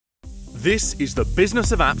This is the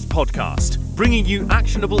Business of Apps podcast, bringing you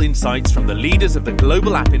actionable insights from the leaders of the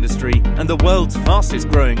global app industry and the world's fastest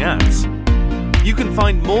growing apps. You can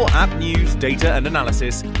find more app news, data and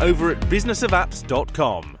analysis over at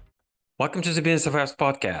businessofapps.com. Welcome to the Business of Apps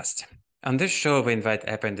podcast. On this show, we invite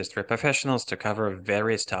app industry professionals to cover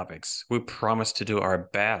various topics. We promise to do our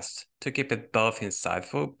best to keep it both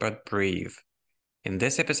insightful but brief. In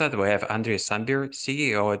this episode, we have Andriy Sambir,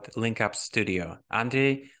 CEO at LinkUp Studio.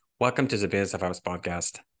 Andriy, welcome to the Business of Apps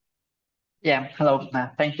podcast. Yeah, hello.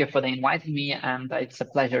 Thank you for inviting me, and it's a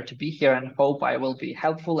pleasure to be here. And hope I will be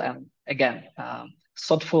helpful and again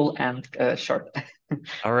thoughtful and short.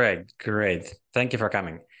 All right, great. Thank you for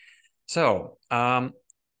coming. So,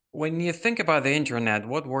 when you think about the internet,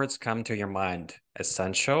 what words come to your mind?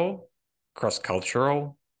 Essential,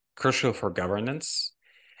 cross-cultural, crucial for governance,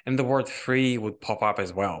 and the word free would pop up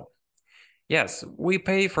as well. Yes, we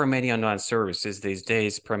pay for many online services these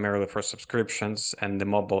days, primarily for subscriptions, and the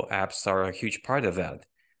mobile apps are a huge part of that.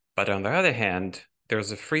 But on the other hand,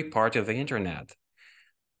 there's a free part of the internet.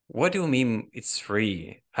 What do you mean it's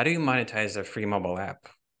free? How do you monetize a free mobile app?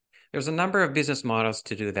 There's a number of business models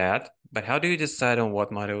to do that, but how do you decide on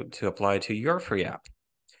what model to apply to your free app?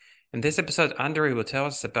 In this episode, Andriy will tell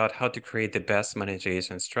us about how to create the best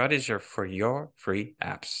monetization strategy for your free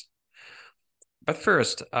apps. But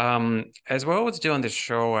first, as we always do on this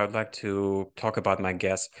show, I'd like to talk about my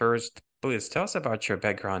guests first. Please tell us about your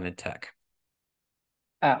background in tech.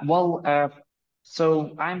 So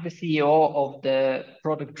I'm the CEO of the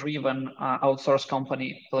product-driven outsource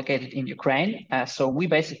company located in Ukraine. So we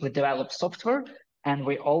basically develop software, and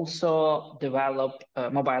we also develop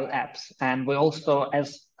mobile apps. And we also,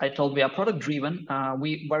 as I told, we are product-driven.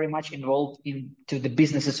 We very much involved into the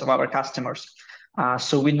businesses of our customers.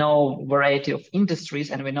 So we know variety of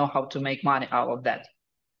industries, and we know how to make money out of that.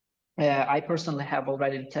 I personally have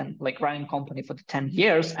already running company for 10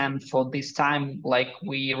 years, and for this time,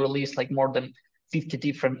 we released more than 50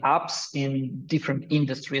 different apps in different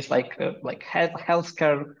industries like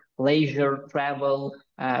healthcare, leisure, travel,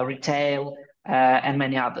 retail, and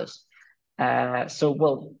many others. So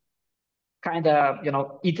we'll kind of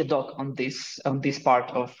eat a dog on this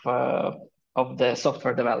part of the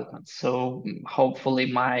software development. So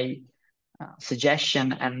hopefully my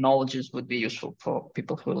suggestion and knowledges would be useful for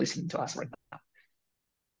people who are listening to us right now.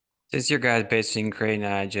 Since you guys based in Ukraine,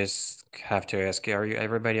 I just have to ask you,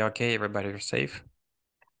 everybody okay? Everybody safe?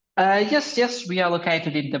 Yes, we are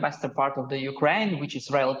located in the western part of the Ukraine, which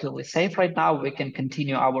is relatively safe right now. We can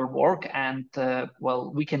continue our work and,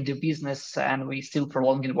 we can do business, and we still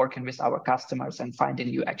prolonging working with our customers and finding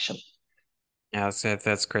new action. Yeah, so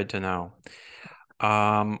that's great to know.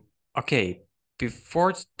 Okay,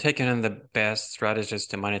 before taking on the best strategies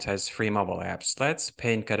to monetize free mobile apps, let's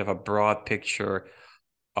paint kind of a broad picture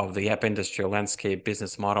of the app industry landscape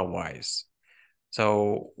business model-wise.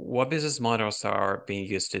 So what business models are being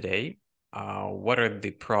used today? What are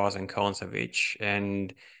the pros and cons of each?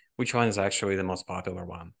 And which one is actually the most popular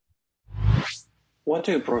one? Want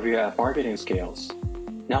to improve your app marketing skills?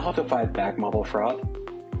 Know how to fight back mobile fraud?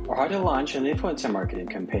 Or how to launch an influencer marketing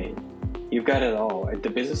campaign? You've got it all at the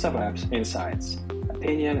Business of Apps Insights.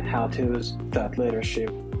 Opinion, how-tos, thought leadership,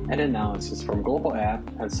 and analysis from global app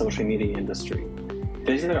and social media industry.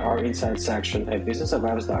 Visit our Insights section at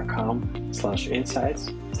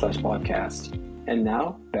businessofapps.com/insights/podcast. And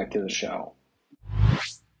now, back to the show.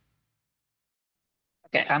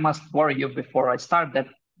 Okay, I must warn you before I start that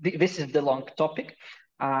this is the long topic.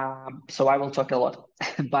 So I will talk a lot,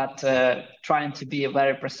 but trying to be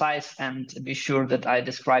very precise and be sure that I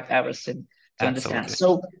describe everything to understand.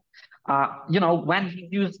 So, when you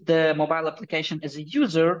use the mobile application as a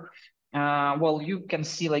user, you can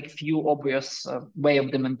see few obvious way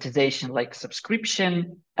of the monetization, like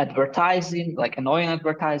subscription, advertising, like annoying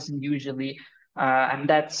advertising usually, and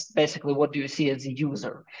that's basically what you see as a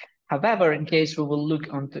user. However, in case we will look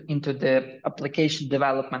into the application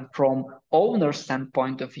development from owner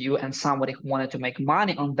standpoint of view and somebody who wanted to make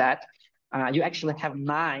money on that, you actually have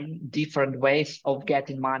 9 different ways of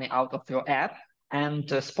getting money out of your app. And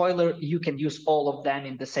spoiler, you can use all of them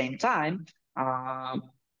in the same time.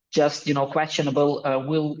 Just questionable,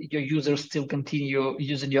 will your users still continue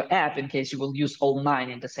using your app in case you will use all 9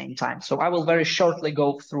 in the same time? So I will very shortly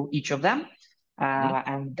go through each of them.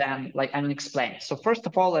 And then and explain. So first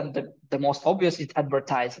of all, and the most obvious is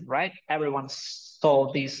advertising, right? Everyone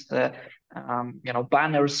saw these,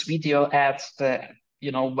 banners, video ads.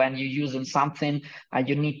 When you're using something,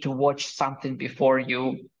 you need to watch something before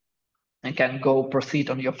you and can go proceed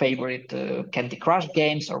on your favorite Candy Crush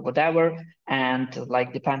games or whatever, and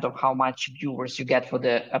like depend on how much viewers you get for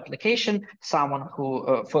the application, someone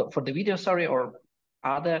who for the video, sorry, or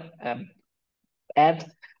other ad,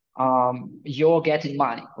 you're getting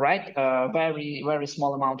money, right? Very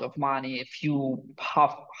small amount of money, a few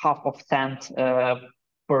half of cent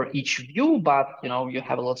per each view, but you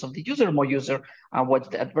have lots of the user, more user watch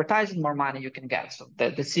the advertising, more money you can get. So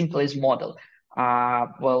the simplest model.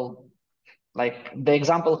 Well, like the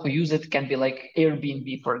example who use it can be like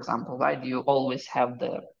Airbnb, for example, right? You always have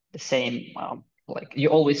the same, like you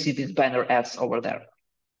always see these banner ads over there.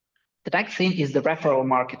 The next thing is the referral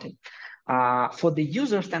marketing. For the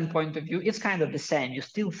user standpoint of view, it's kind of the same. You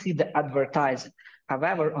still see the advertising.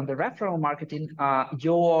 However, on the referral marketing,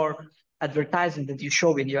 your advertising that you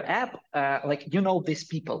show in your app, like these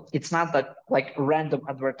people. It's not that like random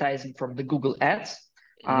advertising from the Google Ads.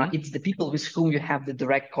 It's the people with whom you have the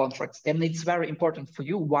direct contracts. And it's very important for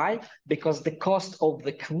you. Why? Because the cost of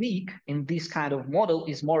the click in this kind of model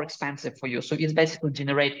is more expensive for you. So it's basically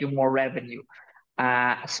generate you more revenue.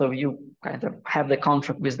 So you kind of have the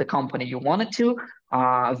contract with the company you wanted to.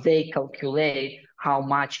 They calculate how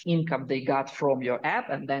much income they got from your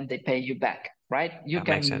app, and then they pay you back, right? That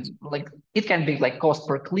makes sense. Like it can be like cost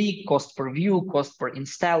per click, cost per view, cost per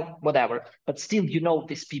install, whatever. But still,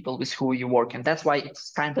 these people with who you work, and that's why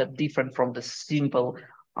it's kind of different from the simple,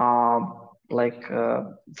 from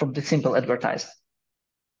the simple advertising.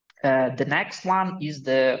 The next one is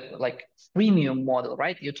the freemium model,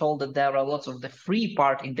 right? You told that there are lots of the free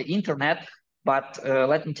part in the internet, but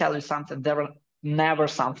let me tell you something, there are never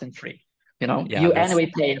something free. You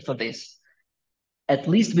anyway pay for this, at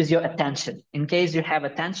least with your attention. In case you have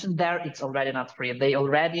attention there, it's already not free. They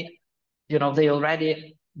already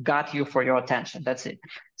got you for your attention. That's it.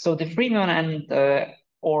 So the freemium and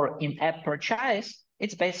or in-app purchase,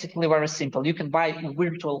 it's basically very simple. You can buy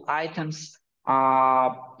virtual items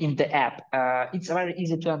in the app. It's very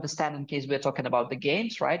easy to understand in case we're talking about the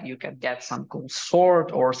games, right? You can get some cool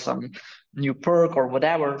sword or some new perk or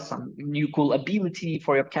whatever, some new cool ability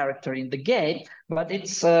for your character in the game. But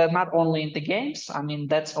it's not only in the games. I mean,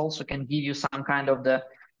 that's also can give you some kind of the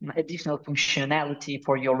additional functionality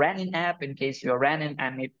for your running app in case you're running,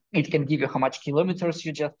 and it can give you how much kilometers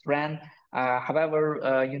you just ran.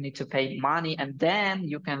 However, you need to pay money, and then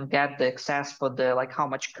you can get the access for the how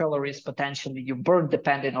much calories potentially you burn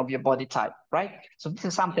depending on your body type, right? So this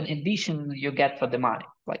is something additional you get for the money,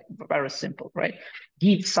 like very simple, right?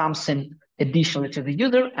 Give something additionally to the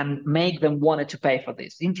user and make them want to pay for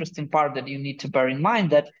this. Interesting part that you need to bear in mind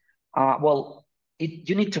that,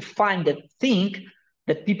 you need to find that thing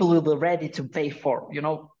that people will be ready to pay for,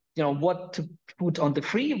 what to put on the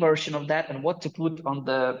free version of that and what to put on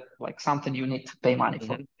the something you need to pay money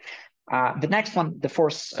for. The next one, the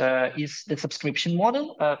fourth, is the subscription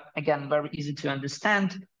model. Again, very easy to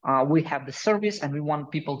understand. We have the service and we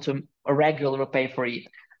want people to regularly pay for it.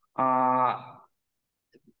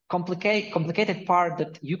 Complicated part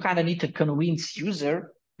that you kind of need to convince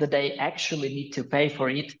user that they actually need to pay for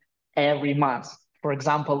it every month. For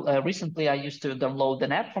example, recently I used to download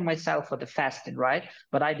an app for myself for the fasting, right?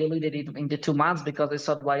 But I deleted it in the 2 months because I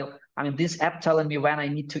thought, well, I mean, this app telling me when I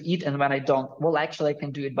need to eat and when I don't. Well, actually, I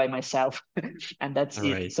can do it by myself, and that's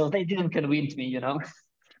it. So they didn't convince me,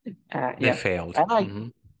 They failed.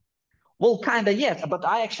 And well, kind of, yes, but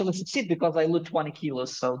I actually succeed because I lose 20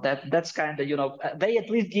 kilos. So that's kind of, they at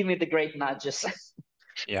least give me the great nudges.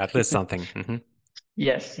 Yeah, at least something.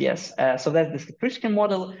 Yes. So that's the subscription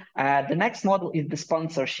model. The next model is the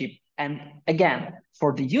sponsorship. And again,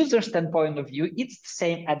 for the user standpoint of view, it's the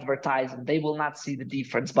same advertising. They will not see the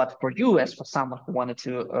difference. But for you, as for someone who wanted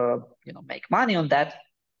to, make money on that,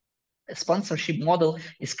 a sponsorship model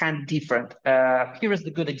is kind of different. Here is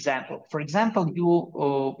the good example. For example,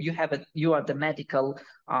 you are the medical,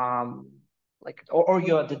 or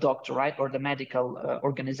you are the doctor, right, or the medical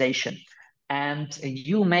organization. And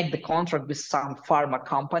you make the contract with some pharma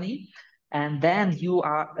company, and then you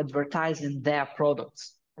are advertising their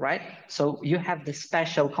products, right? So you have the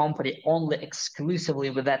special company only exclusively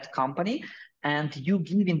with that company, and you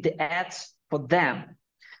giving the ads for them.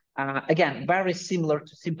 Again, very similar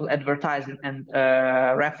to simple advertising and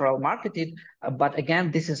referral marketing, but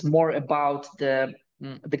again, this is more about the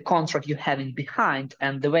contract you have in behind,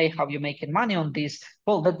 and the way how you're making money on this.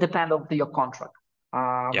 Well, that depends on your contract.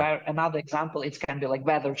 Another example, it can be like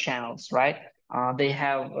weather channels, right? They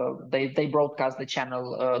have they broadcast the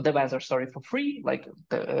channel, the weather, for free, like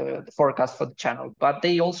the forecast for the channel. But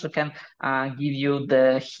they also can give you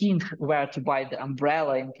the hint where to buy the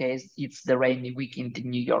umbrella in case it's the rainy week in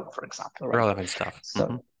New York, for example. Right? Relevant stuff.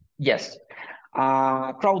 So yes.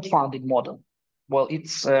 Crowdfunding model. Well,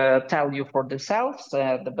 it's tell you for themselves.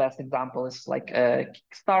 The best example is like a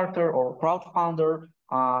Kickstarter or crowdfunder.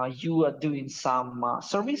 You are doing some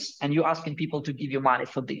service and you're asking people to give you money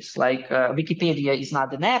for this. Like Wikipedia is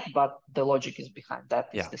not an app, but the logic is behind that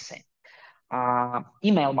is the same.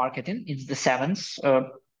 Email marketing is the seventh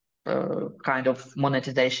kind of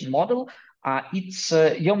monetization model. It's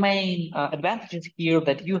your main advantage is here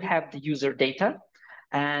that you have the user data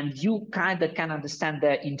and you kind of can understand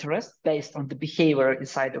their interest based on the behavior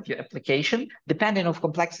inside of your application. Depending on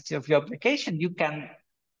complexity of your application, you can,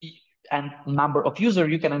 and number of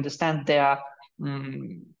users, you can understand their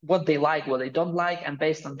what they like, what they don't like, and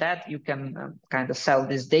based on that, you can kind of sell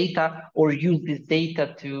this data or use this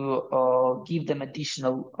data to give them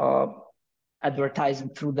additional advertising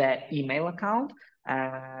through their email account,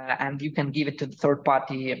 and you can give it to the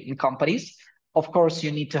third-party companies. Of course,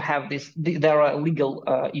 you need to have this. There are legal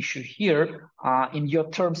issues here. In your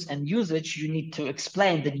terms and usage, you need to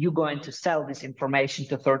explain that you're going to sell this information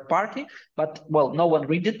to third party. But well, no one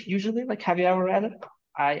read it usually. Like, have you ever read it?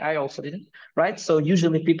 I also didn't, right? So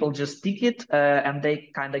usually people just stick it and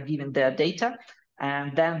they kind of give in their data.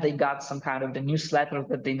 And then they got some kind of the newsletter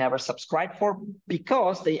that they never subscribed for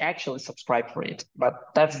because they actually subscribe for it. But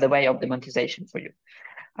that's the way of the monetization for you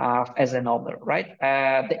as an owner, right?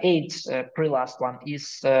 The eighth, pre-last one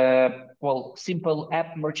is, well, simple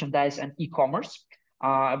app merchandise and e-commerce.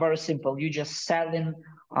 Very simple. You just selling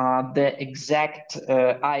the exact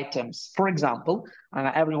items. For example,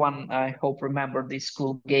 everyone, I hope, remember this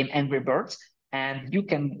cool game Angry Birds, and you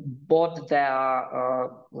can bought their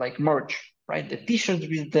like merch, right? The T-shirts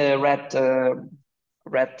with the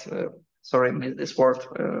sorry, I missed this word,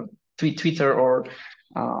 Twitter or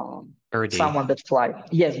Birdie. someone that fly.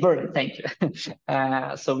 Yes, birdie, thank you.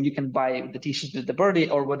 So you can buy the T-shirts with the birdie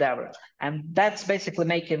or whatever. And that's basically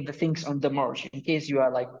making the things on the merch. In case you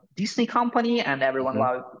are like Disney company and everyone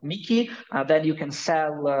loves Mickey, then you can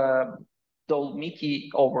sell the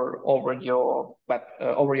Mickey over your web,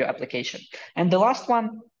 over your application. And the last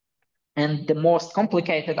one, and the most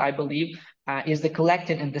complicated, I believe, is the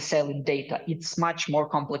collecting and the selling data. It's much more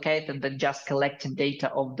complicated than just collecting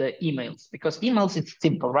data of the emails, because emails, it's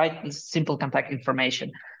simple, right? It's simple contact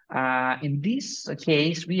information. In this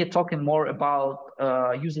case, we are talking more about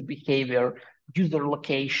user behavior, user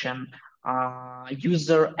location,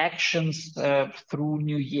 user actions through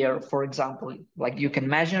New Year, for example. Like you can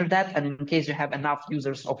measure that, and in case you have enough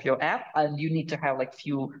users of your app, and you need to have like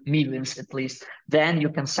few millions at least, then you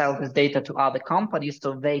can sell this data to other companies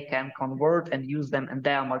so they can convert and use them in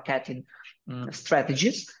their marketing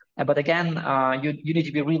strategies. But again, you need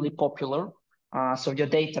to be really popular. So your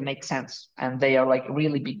data makes sense, and they are like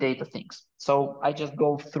really big data things. So I just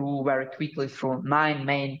go through very quickly through 9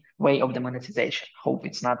 main way of the monetization. Hope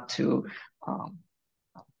it's not too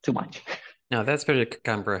much. No, that's pretty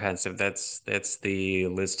comprehensive. That's the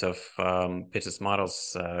list of business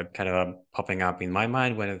models kind of popping up in my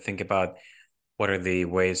mind when I think about what are the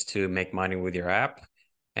ways to make money with your app.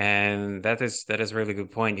 And that is a really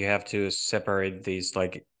good point. You have to separate these,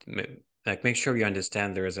 like make sure you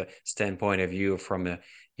understand there is a standpoint of view from the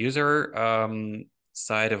user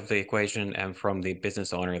side of the equation and from the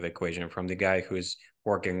business owner of the equation, from the guy who's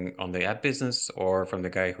working on the app business or from the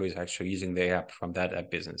guy who is actually using the app from that app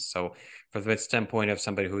business. So from the standpoint of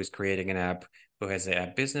somebody who is creating an app who has the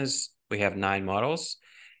app business, we have 9 models,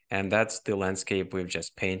 and that's the landscape we've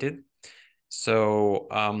just painted. So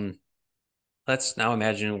let's now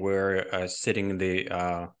imagine we're sitting in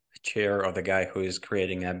the chair of the guy who is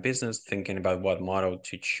creating a business, thinking about what model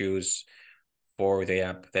to choose for the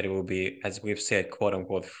app, that it will be, as we've said, quote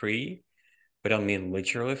unquote free. We don't mean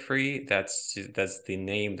literally free. That's the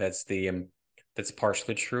name. That's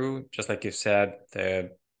partially true. Just like you said,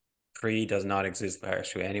 the free does not exist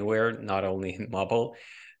actually anywhere, not only in mobile.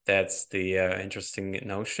 That's the interesting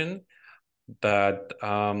notion. But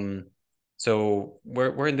so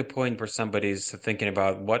we're in the point where somebody's thinking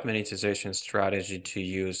about what monetization strategy to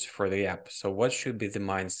use for the app. So what should be the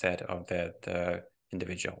mindset of that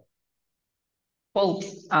individual? Well,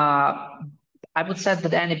 I would say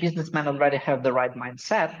that any businessman already have the right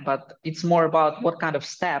mindset, but it's more about what kind of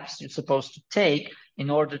steps you're supposed to take in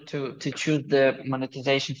order to choose the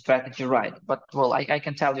monetization strategy right. But well, I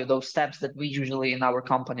can tell you those steps that we usually in our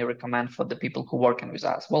company recommend for the people who working with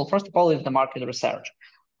us. Well, first of all is the market research.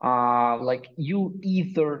 Like you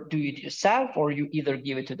either do it yourself or you either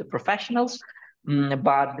give it to the professionals.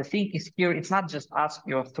 But the thing is here, it's not just ask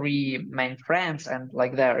your 3 main friends and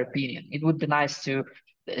like their opinion. It would be nice to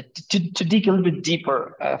dig a little bit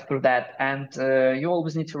deeper through that. And you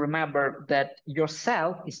always need to remember that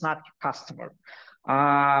yourself is not your customer.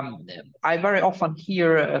 I very often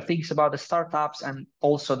hear things about the startups and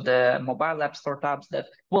also the mobile app startups that,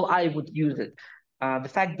 well, I would use it. The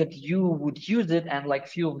fact that you would use it and like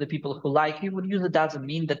few of the people who like you would use it doesn't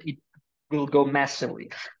mean that it will go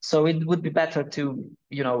massively. So it would be better to,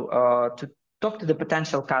 to talk to the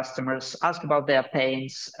potential customers, ask about their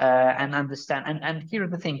pains, and understand. And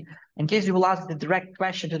here's the thing: in case you will ask the direct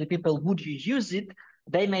question to the people, would you use it?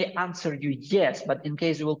 They may answer you yes, but in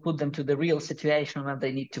case you will put them to the real situation when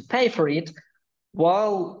they need to pay for it,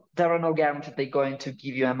 well, there are no guarantees they're going to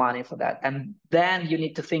give you money for that. And then you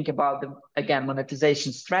need to think about the, again,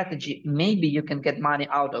 monetization strategy. Maybe you can get money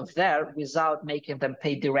out of there without making them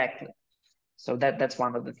pay directly. So that's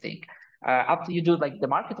one of the things. After you do like the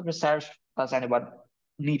market research, does anyone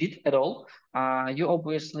need it at all? You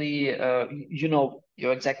obviously, you know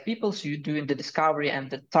your exact people, so you're doing the discovery and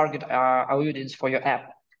the target audience for your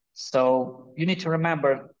app. So you need to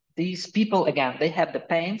remember these people, again, they have the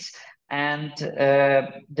pains, and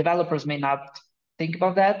developers may not think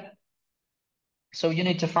about that. So you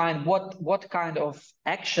need to find what kind of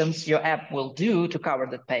actions your app will do to cover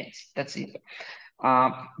the pains. That's it.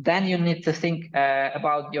 Then you need to think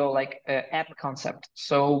about your app concept.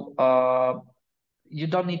 So you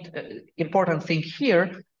don't need important thing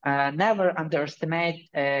here. Never underestimate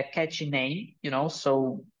a catchy name.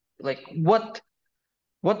 So like what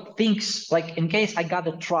things, like in case I got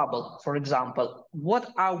a trouble, for example, what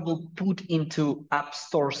I will put into App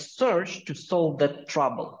Store search to solve that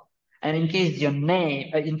trouble. And in case your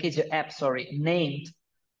app, named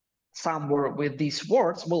somewhere with these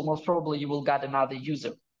words, well, most probably you will get another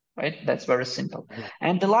user, right? That's very simple.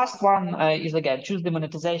 And the last one is, again, choose the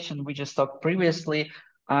monetization we just talked previously.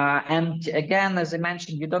 And again, as I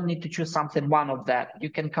mentioned, you don't need to choose one of that. You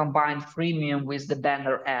can combine freemium with the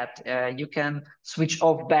banner ad. You can switch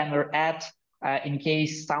off banner ad in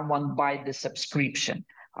case someone buys the subscription.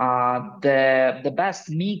 The best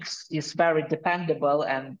mix is very dependable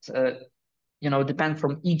and depend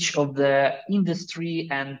from each of the industry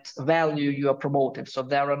and value you are promoting. So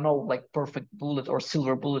there are no like perfect bullet or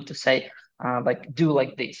silver bullet to say do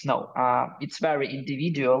like this. No, it's very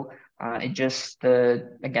individual. It just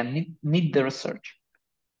again need the research.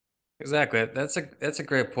 Exactly. That's a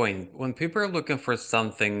great point. When people are looking for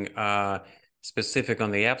something specific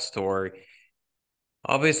on the App Store,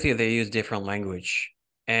 obviously they use different language.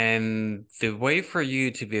 And the way for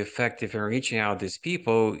you to be effective in reaching out these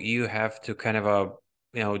people, you have to kind of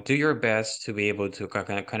do your best to be able to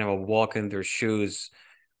kind of walk in their shoes.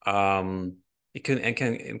 It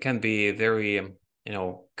can be a very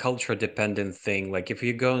culture dependent thing. Like if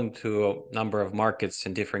you go into a number of markets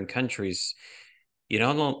in different countries, you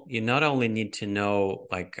not only need to know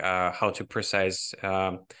like how to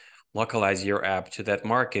localize your app to that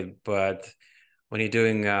market, but when you're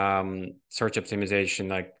doing search optimization,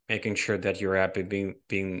 like making sure that your app is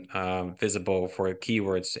being visible for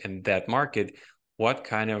keywords in that market, what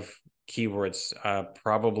kind of keywords,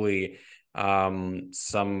 probably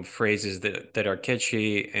some phrases that are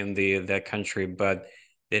catchy in that country, but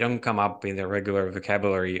they don't come up in the regular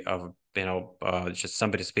vocabulary of just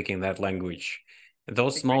somebody speaking that language.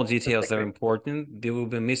 Those small details are important. They will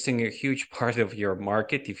be missing a huge part of your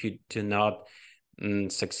market if you do not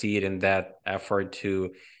succeed in that effort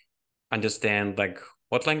to understand like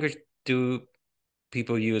what language do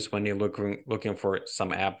people use when you're looking for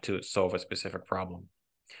some app to solve a specific problem.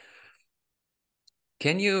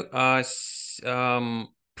 Can you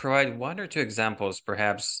provide one or two examples,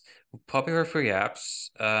 perhaps popular free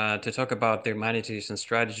apps, to talk about their monetization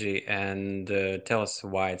strategy and tell us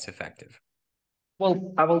why it's effective?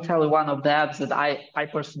 Well, I will tell you one of the apps that I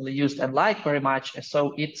personally used and like very much.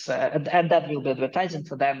 So it's and that will be advertising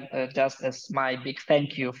for them just as my big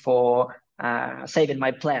thank you for saving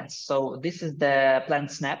my plans. So this is the Plan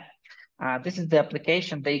Snap. This is the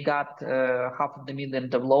application. They got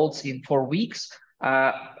 500,000 downloads in 4 weeks.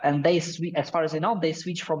 And they as far as I know, they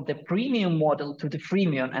switched from the premium model to the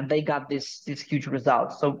freemium, and they got this huge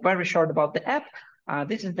result. So very short about the app.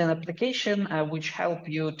 This is an application which help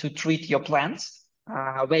you to treat your plans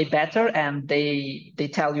way better, and they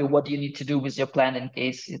tell you what you need to do with your plan in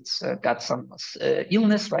case it's got some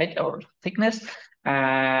illness, right, or thickness.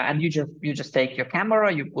 And you just take your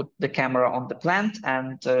camera, you put the camera on the plant,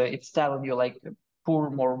 and it's telling you like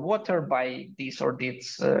pour more water by this or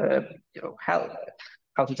this, how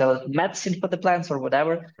to tell it, medicine for the plants or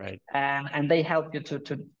whatever, right? And they help you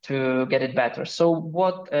to get it better. So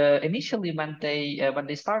what initially when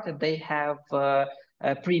they started, they have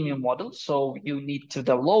a premium model, so you need to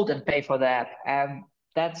download and pay for that, and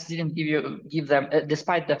that didn't give them,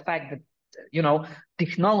 despite the fact that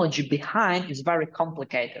technology behind is very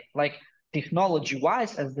complicated. Like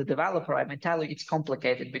technology-wise, as the developer, I may tell you it's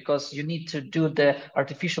complicated because you need to do the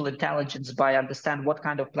artificial intelligence by understand what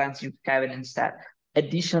kind of plants you have instead.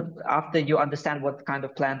 After you understand what kind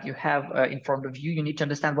of plant you have in front of you, you need to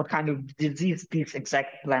understand what kind of disease this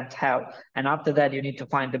exact plant have. And after that, you need to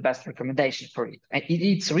find the best recommendation for it. And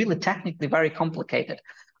it's really technically very complicated.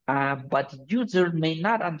 But user may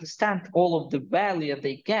not understand all of the value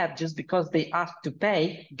they get just because they ask to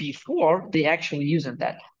pay before they actually using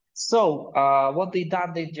that. So what they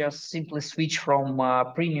done, they just simply switch from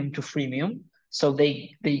premium to freemium. So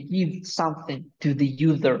they give something to the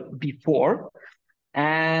user before.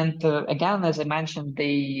 And again, as I mentioned,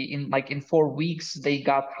 in 4 weeks they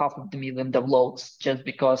got 500,000 downloads just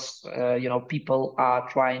because people are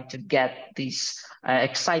trying to get this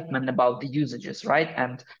excitement about the usages, right?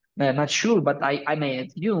 And not sure, but I may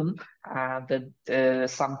assume that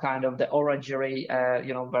some kind of the orangery, where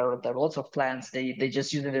there are lots of plants, they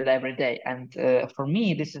just use it every day. And for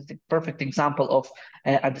me, this is the perfect example of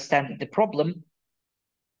understanding the problem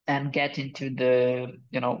and getting to the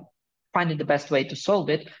finding the best way to solve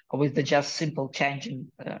it with the just simple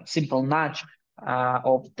changing, simple nudge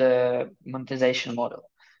of the monetization model.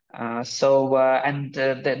 Another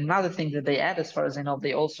thing that they add, as far as I know,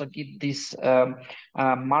 they also give this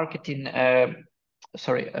marketing,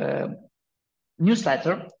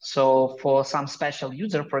 newsletter. So for some special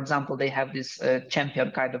user, for example, they have this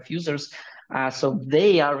champion kind of users. So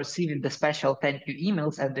they are receiving the special thank you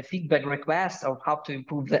emails and the feedback requests of how to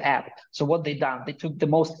improve the app. So what they done, they took the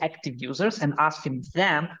most active users and asking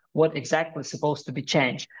them what exactly is supposed to be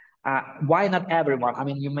changed. Why not everyone? I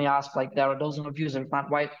mean, you may ask, like, there are dozens of users,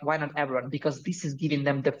 but why not everyone? Because this is giving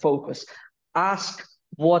them the focus. Ask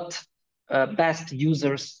what best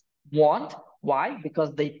users want. Why?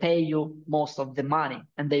 Because they pay you most of the money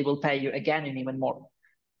and they will pay you again and even more.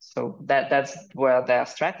 So that's where their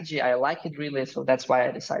strategy. I like it really. So that's why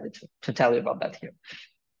I decided to tell you about that here.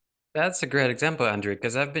 That's a great example, Andriy,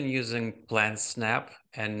 because I've been using PlantSnap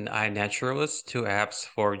and iNaturalist, 2 apps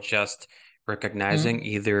for just recognizing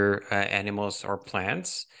either animals or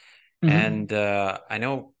plants. And I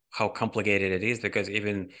know how complicated it is because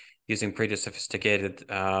even using pretty sophisticated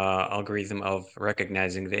algorithm of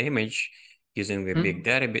recognizing the image, using the big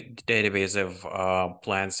database of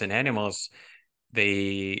plants and animals,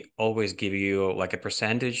 they always give you like a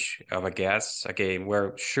percentage of a guess. Okay,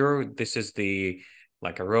 we're sure this is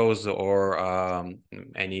like a rose or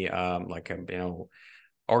any like a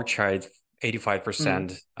orchard,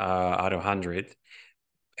 85% out of 100.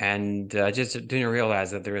 And I just didn't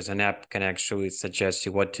realize that there is an app can actually suggest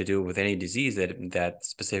you what to do with any disease that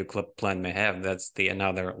specific plant may have. That's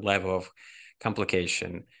another level of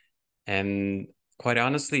complication. And quite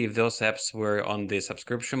honestly, if those apps were on the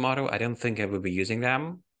subscription model, I don't think I would be using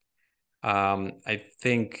them. I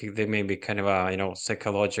think they may be kind of a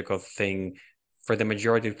psychological thing for the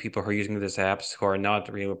majority of people who are using these apps who are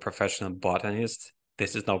not really professional botanists.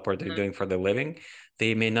 This is not what they're doing for the living.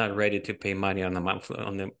 They may not ready to pay money on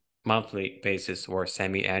the monthly basis or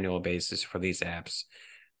semi-annual basis for these apps.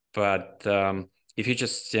 But if you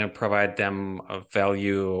just provide them a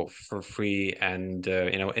value for free and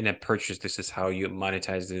in a purchase, this is how you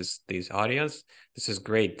monetize these audience. This is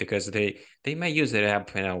great because they may use the app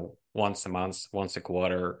once a month, once a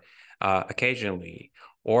quarter, occasionally,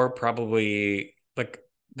 or probably like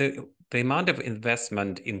the amount of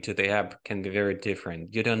investment into the app can be very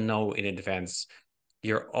different. You don't know in advance.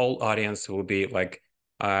 Your all audience will be like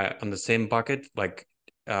on the same bucket, like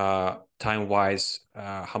time-wise,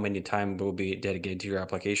 how many time will be dedicated to your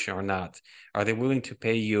application or not? Are they willing to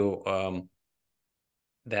pay you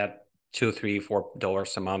that $2, $3,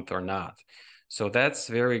 $4 a month or not? So that's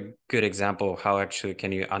a very good example of how actually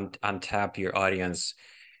can you untap your audience,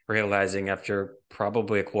 realizing after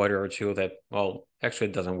probably a quarter or two that, well, actually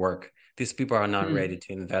it doesn't work. These people are not ready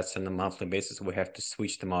to invest on a monthly basis. We have to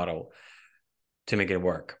switch the model to make it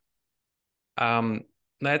work.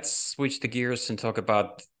 Let's switch the gears and talk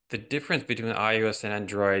about the difference between iOS and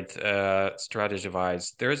Android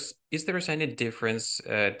strategy-wise. Is there any difference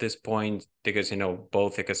at this point because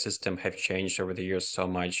both ecosystems have changed over the years so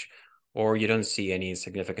much, or you don't see any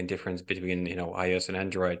significant difference between iOS and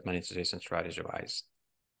Android monetization strategy-wise?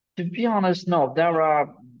 To be honest, no, there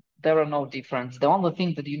are no difference. The only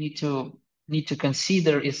thing that you need to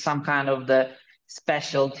consider is some kind of the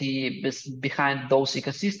specialty behind those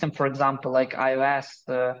ecosystems. For example, like iOS,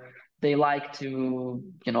 they like to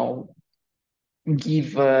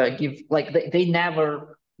give like they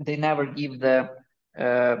never give the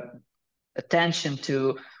attention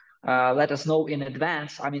to let us know in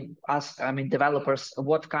advance. Developers,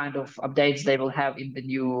 what kind of updates they will have in the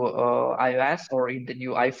new iOS or in the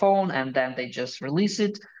new iPhone, and then they just release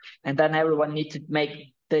it, and then everyone needs to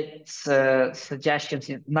make the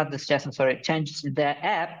changes in their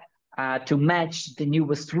app to match the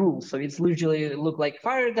newest rules. So it's usually look like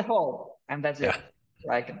fire the hole, and that's it.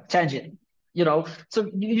 Like change it. So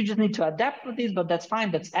you just need to adapt with this, but that's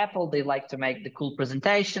fine. That's Apple. They like to make the cool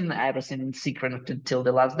presentation, everything in secret until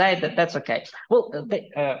the last day. That's okay. Well,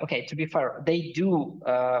 to be fair, they do,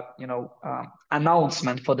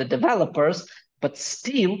 announcement for the developers, but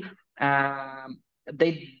still,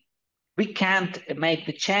 we can't make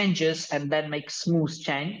the changes and then make smooth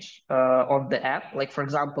change on the app. Like, for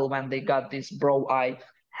example, when they got this Bro Eye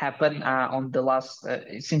happen on the last,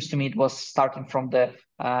 it seems to me it was starting from the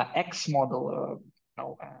X model,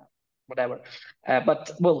 whatever.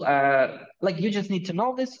 Like, you just need to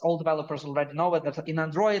know this. All developers already know it. That in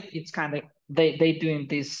Android, it's kind of they doing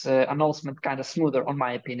this announcement kind of smoother, on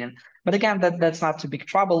my opinion. But again, that's not too big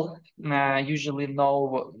trouble. Usually,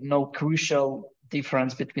 no crucial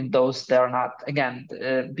difference between those. They're not, again,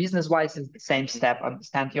 business-wise, is the same step.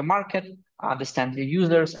 Understand your market, understand your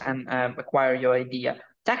users, and acquire your idea.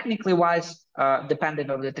 Technically wise,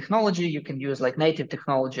 depending on the technology, you can use like native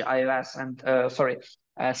technology, iOS and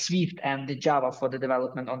Swift and the Java for the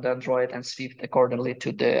development on the Android, and Swift accordingly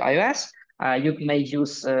to the iOS. You may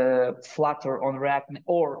use Flutter on React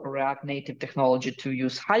or React Native technology to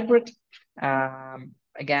use hybrid.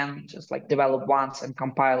 Again, just like develop once and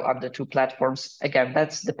compile on the two platforms. Again,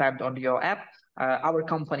 that's depend on your app. Our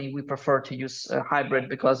company, we prefer to use hybrid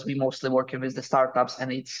because we mostly working with the startups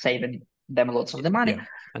and it's saving them lots of the money. Yeah,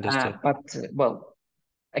 understood.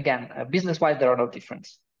 Again, business-wise, there are no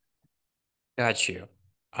difference. Got you.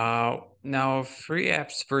 Now, free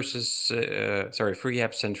apps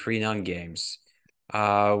and free non-games.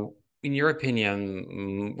 In your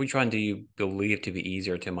opinion, which one do you believe to be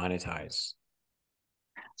easier to monetize?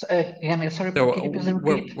 So, again, sorry, can you please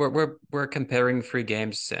repeat? We're comparing free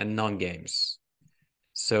games and non-games.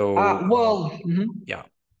 So, yeah.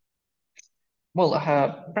 Well,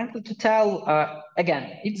 frankly to tell,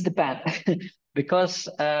 again, it's depends. Because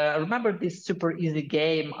remember this super easy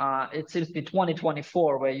game, it seems to be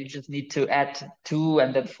 2024, where you just need to add 2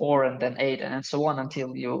 and then 4 and then 8 and so on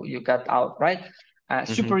until you got out, right?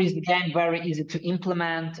 Super easy game, very easy to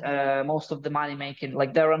implement. Most of the money making,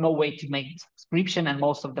 like there are no way to make subscription, and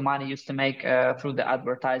most of the money used to make through the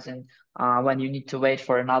advertising when you need to wait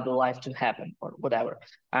for another life to happen or whatever.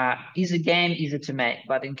 Easy game, easy to make.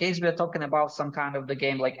 But in case we're talking about some kind of the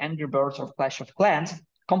game like Angry Birds or Clash of Clans,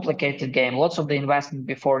 complicated game, lots of the investment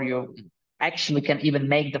before you actually can even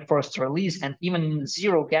make the first release, and even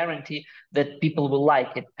zero guarantee that people will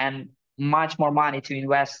like it, and much more money to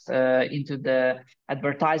invest into the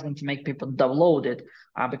advertising to make people download it.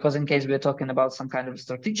 Because in case we're talking about some kind of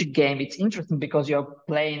strategic game, it's interesting because you're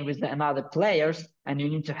playing with the another players and you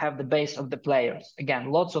need to have the base of the players.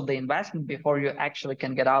 Again, lots of the investment before you actually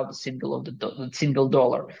can get out the single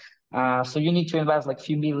dollar. So you need to invest like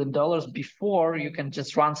few $1 million before you can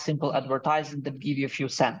just run simple advertising that give you a few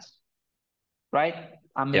cents, right?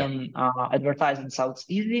 Advertising sounds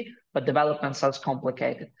easy, but development sounds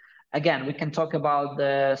complicated. Again, we can talk about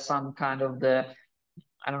some kind of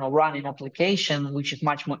running application, which is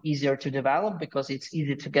much more easier to develop because it's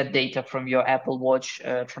easy to get data from your Apple Watch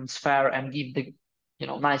transfer and give the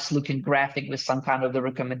nice looking graphic with some kind of the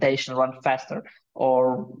recommendation, run faster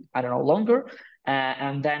or longer.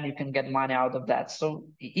 And then you can get money out of that. So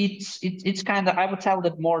it's kind of, I would tell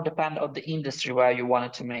that more depend on the industry where you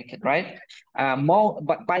wanted to make it, right?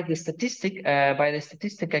 But by the statistic,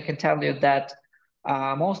 I can tell you that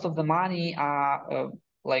most of the money are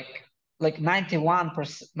like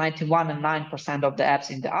 91% and 9% of the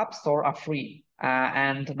apps in the App Store are free,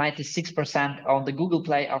 and 96% on the Google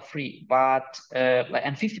Play are free. But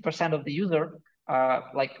and 50% of the user,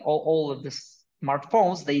 like all of the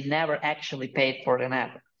smartphones, they never actually paid for an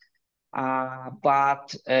app.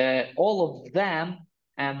 But all of them,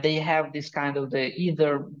 and they have this kind of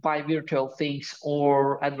either buy virtual things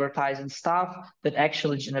or advertising stuff that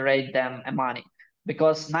actually generate them money,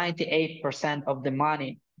 because 98% of the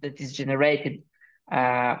money that is generated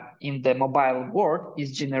in the mobile world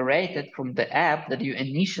is generated from the app that you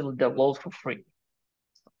initially download for free.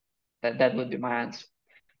 That would be my answer.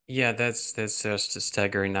 Yeah, that's just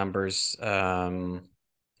staggering numbers. To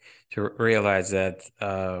realize that,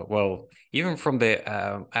 even from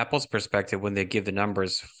the Apple's perspective, when they give the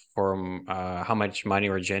numbers from how much money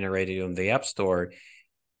were generated on the App Store,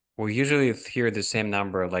 we usually hear the same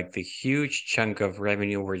number, like the huge chunk of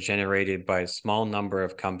revenue were generated by a small number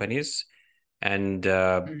of companies And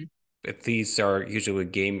these are usually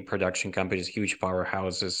game production companies, huge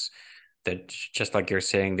powerhouses that, just like you're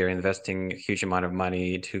saying, they're investing a huge amount of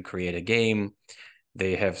money to create a game.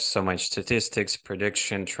 They have so much statistics,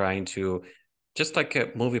 prediction, trying to, just like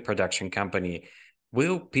a movie production company,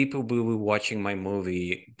 will people be watching my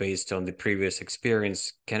movie based on the previous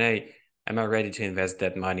experience? Am I ready to invest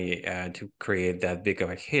that money to create that big of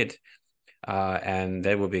a hit? And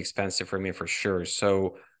that will be expensive for me for sure.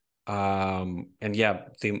 So, and yeah,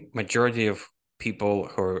 the majority of people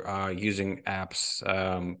who are using apps,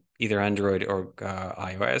 either Android or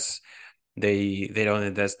iOS, they don't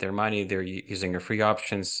invest their money. They're using the free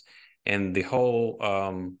options, and the whole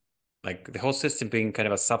the whole system being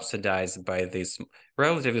kind of subsidized by this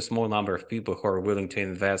relatively small number of people who are willing to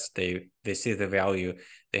invest. They see the value.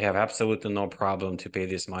 They have absolutely no problem to pay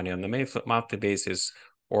this money on a monthly basis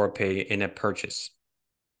or pay in a purchase.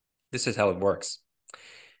 This is how it works.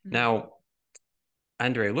 Now,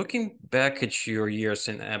 Andrei, looking back at your years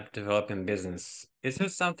in app development business, is there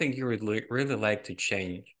something you would really like to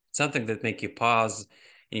change? Something that make you pause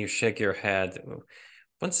and you shake your head?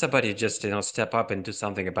 When somebody just step up and do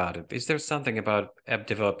something about it, is there something about app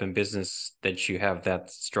development business that you have that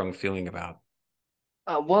strong feeling about?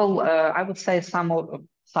 I would say some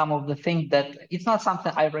of the things that it's not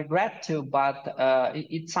something I regret to, but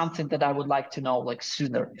it's something that I would like to know like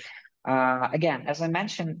sooner. Again, as I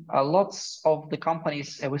mentioned, lots of the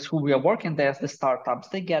companies with who we are working there, the startups,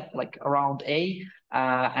 they get like around A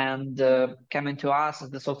and coming to us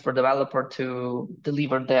as the software developer to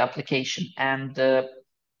deliver the application. And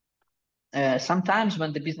sometimes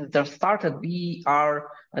when the business just started, we are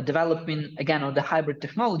developing again on the hybrid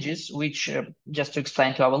technologies, which just to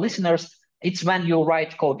explain to our listeners, it's when you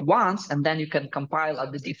write code once and then you can compile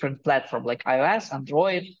at the different platform like iOS,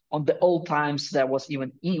 Android. On the old times, there was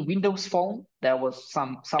even Windows Phone. There was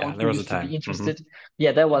someone who used to be interested.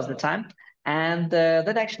 Yeah, that was the time. And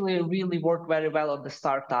that actually really worked very well on the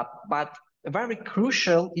startup. But very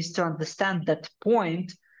crucial is to understand that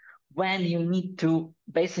point when you need to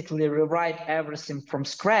basically rewrite everything from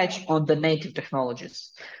scratch on the native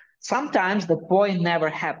technologies. Sometimes the point never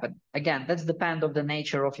happened. Again, that's depend on the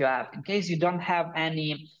nature of your app. In case you don't have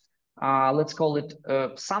any, let's call it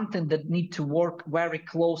something that need to work very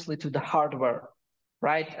closely to the hardware,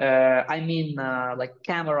 right? I mean, like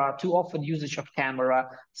camera, too often usage of camera,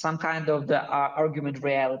 some kind of the argument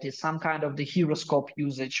reality, some kind of the gyroscope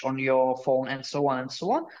usage on your phone, and so on and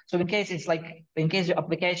so on. So in case your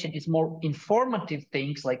application is more informative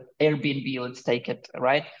things like Airbnb, let's take it,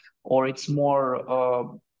 right? Or it's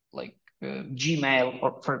more Gmail,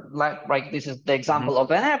 or for like this is the example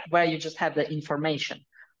of an app where you just have the information.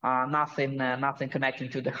 Nothing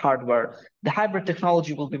connecting to the hardware. The hybrid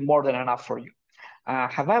technology will be more than enough for you.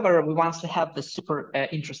 However, we want to have the super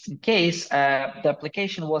interesting case. The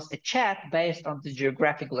application was a chat based on the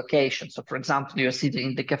geographic location. So for example, you're sitting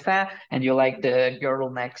in the cafe and you like the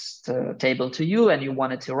girl next table to you and you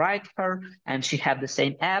wanted to write her and she had the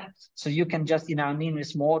same app. So you can just in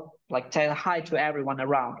anonymous mode, like tell hi to everyone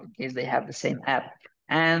around in case they have the same app.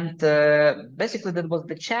 And basically that was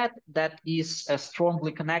the chat that is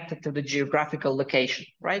strongly connected to the geographical location,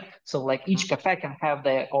 right? So like each cafe can have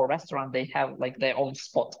or restaurant, they have like their own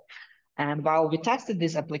spot. And while we tested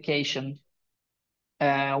this application,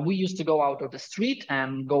 we used to go out of the street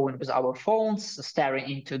and go in with our phones, staring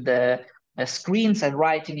into the screens and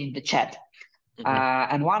writing in the chat.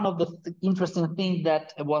 And one of the interesting things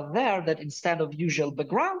that was there, that instead of usual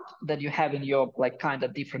background that you have in your like kind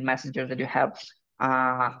of different messengers that you have,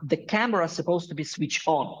 the camera is supposed to be switched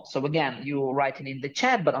on. So again, you writing in the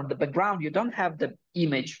chat, but on the background, you don't have the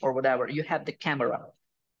image or whatever, you have the camera.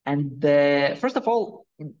 And first of all,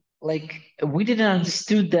 like we didn't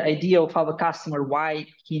understood the idea of our customer, why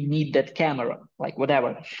he need that camera, like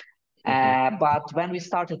whatever. But when we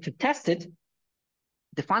started to test it,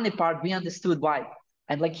 the funny part, we understood why.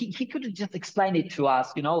 And like he couldn't just explain it to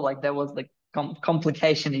us, like there was like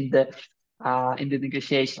complication in the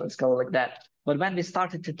negotiation, let's call it like that. But when we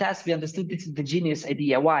started to test, we understood this is the genius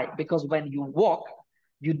idea. Why? Because when you walk,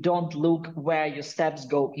 you don't look where your steps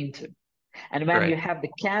go into. And when you have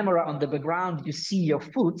the camera on the background, you see your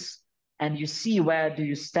foot and you see where do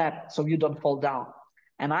you step so you don't fall down.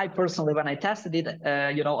 And I personally, when I tested it,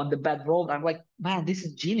 on the bad road, I'm like, man, this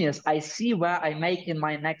is genius. I see where I make in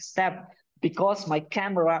my next step because my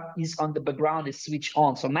camera is on the background, is switched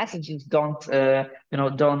on. So messages don't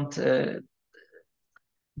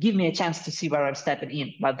give me a chance to see where I'm stepping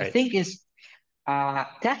in. But the thing is,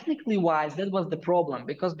 technically wise, that was the problem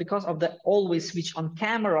because of the always switch on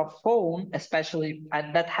camera phone, especially,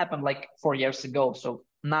 and that happened like 4 years ago. So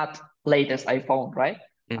not latest iPhone, right?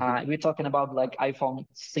 We're talking about like iPhone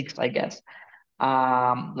 6, I guess,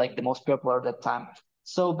 like the most popular at that time.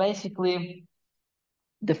 So basically,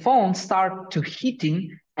 the phone start to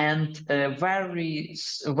heating and very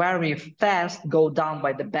fast go down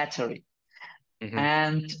by the battery.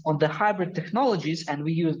 And on the hybrid technologies, and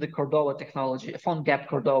we use the Cordova technology, phone gap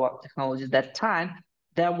Cordova technology at that time,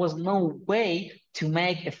 there was no way to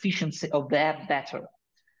make efficiency of the app better.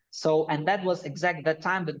 So, and that was exactly that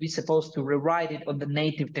time that we supposed to rewrite it on the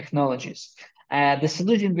native technologies. The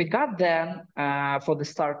solution we got then for the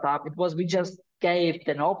startup, it was we just gave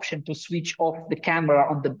an option to switch off the camera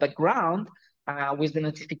on the background with the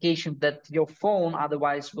notification that your phone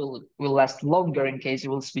otherwise will last longer in case you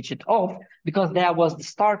will switch it off, because there was the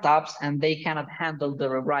startups and they cannot handle the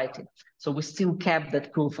rewriting. So we still kept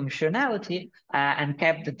that cool functionality and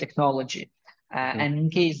kept the technology. And in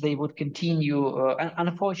case they would continue,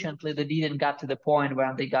 unfortunately, they didn't get to the point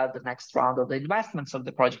where they got the next round of the investments of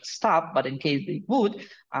the project stopped. But in case they would,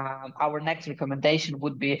 our next recommendation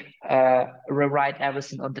would be rewrite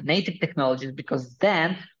everything on the native technologies, because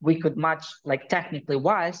then we could much, like technically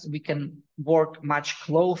wise, we can work much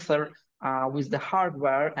closer with the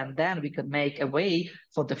hardware, and then we could make a way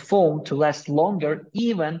for the phone to last longer,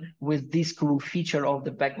 even with this cool feature of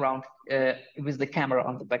the background, with the camera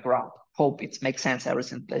on the background. Hope it makes sense,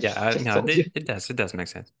 everything. No, it does make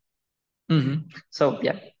sense. So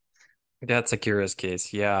yeah, that's a curious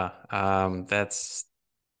case. Yeah, that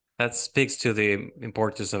speaks to the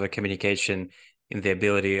importance of a communication in the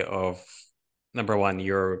ability of, number one,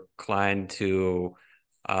 your client to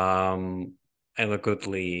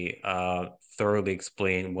eloquently, thoroughly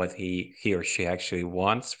explain what he or she actually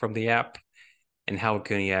wants from the app, and how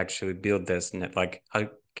can you actually build this, like how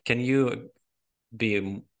can you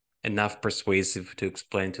be enough persuasive to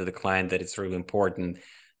explain to the client that it's really important,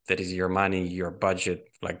 that is your money, your budget,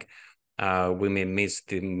 like we may miss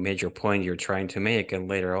the major point you're trying to make, and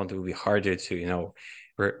later on it will be harder to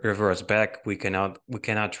reverse back. We cannot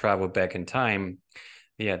travel back in time.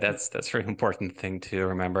 Yeah, that's a very important thing to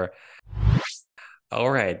remember.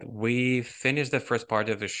 All right, we finished the first part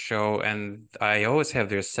of the show, and I always have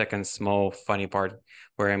this second small funny part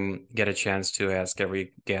where I get a chance to ask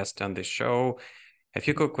every guest on the show a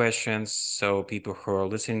few quick questions so people who are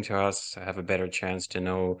listening to us have a better chance to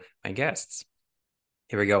know my guests.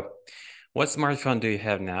 Here we go. What smartphone do you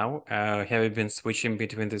have now? Have you been switching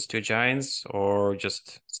between these two giants, or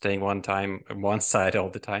just staying one side all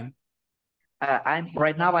the time?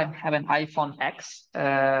 Right now I have an iPhone X.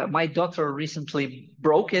 My daughter recently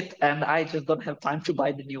broke it, and I just don't have time to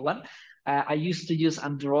buy the new one. I used to use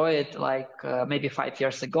Android like maybe 5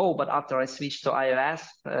 years ago, but after I switched to iOS,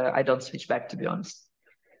 I don't switch back, to be honest.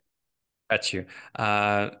 Got you.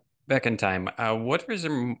 Back in time, what was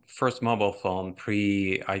your first mobile phone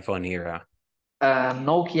pre-iPhone era?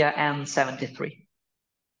 Nokia N73.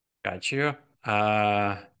 Got you.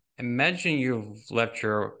 Imagine you've left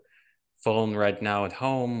your phone right now at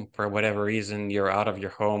home for whatever reason, you're out of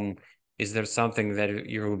your home. Is there something that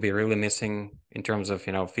you will be really missing in terms of,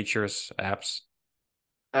 features, apps?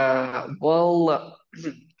 Well,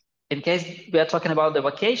 in case we are talking about the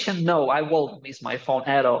vacation, no, I won't miss my phone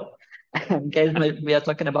at all. In case we are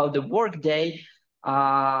talking about the work day,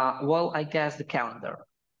 well, I guess the calendar.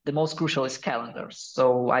 The most crucial is calendars.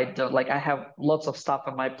 So I don't I have lots of stuff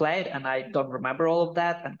on my plate and I don't remember all of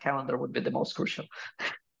that, and calendar would be the most crucial.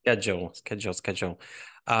 Schedule. Schedule,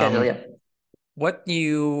 yeah. What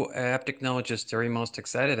new app technologies are you most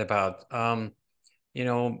excited about?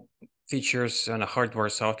 Features on a hardware,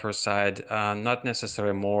 software side, not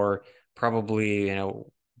necessarily more, probably,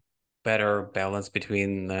 better balance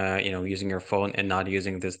between, using your phone and not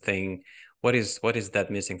using this thing. What is that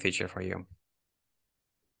missing feature for you?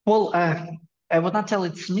 Well, I would not tell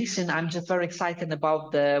it's missing. I'm just very excited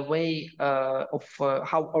about the way of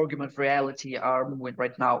how augmented reality are moving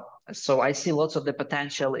right now. So I see lots of the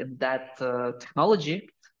potential in that technology,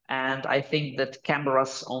 and I think that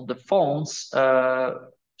cameras on the phones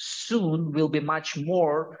soon will be much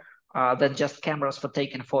more than just cameras for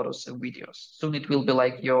taking photos and videos. Soon it will be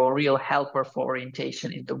like your real helper for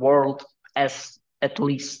orientation in the world, as at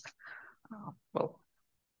least. Well.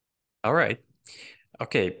 All right.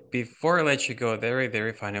 Okay, before I let you go, very,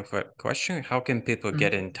 very final question. How can people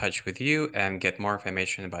get in touch with you and get more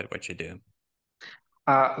information about what you do?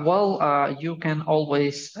 You can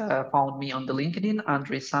always find me on the LinkedIn,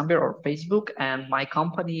 Andriy Sambir, or Facebook, and my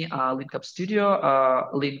company, LinkUp Studio,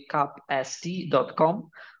 linkupst.com.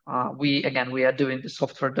 We are doing the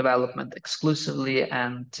software development exclusively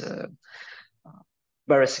and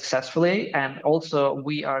very successfully, and also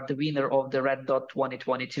we are the winner of the Red Dot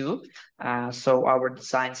 2022. So our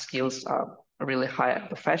design skills are really hire a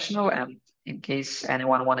professional. And in case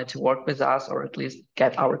anyone wanted to work with us or at least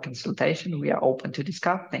get our consultation, we are open to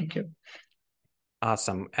discuss. Thank you.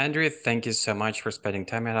 Awesome. Andrew, thank you so much for spending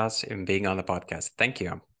time with us and being on the podcast. Thank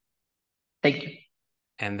you. Thank you.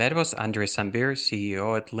 And that was Andriy Sambir,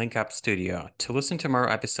 CEO at LinkUp Studio. To listen to more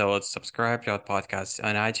episodes, subscribe to our podcast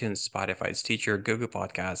on iTunes, Spotify, Stitcher, Google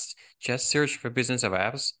Podcasts. Just search for Business of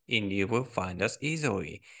Apps and you will find us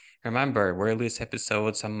easily. Remember, we release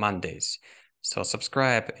episodes on Mondays. So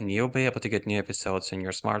subscribe and you'll be able to get new episodes on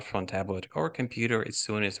your smartphone, tablet, or computer as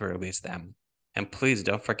soon as we release them. And please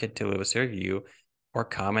don't forget to leave us a review or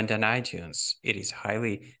comment on iTunes. It is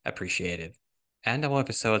highly appreciated. And all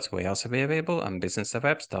episodes will also be available on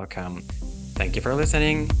businessofapps.com. Thank you for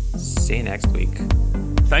listening. See you next week.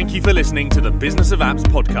 Thank you for listening to the Business of Apps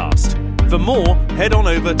podcast. For more, head on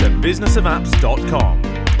over to businessofapps.com.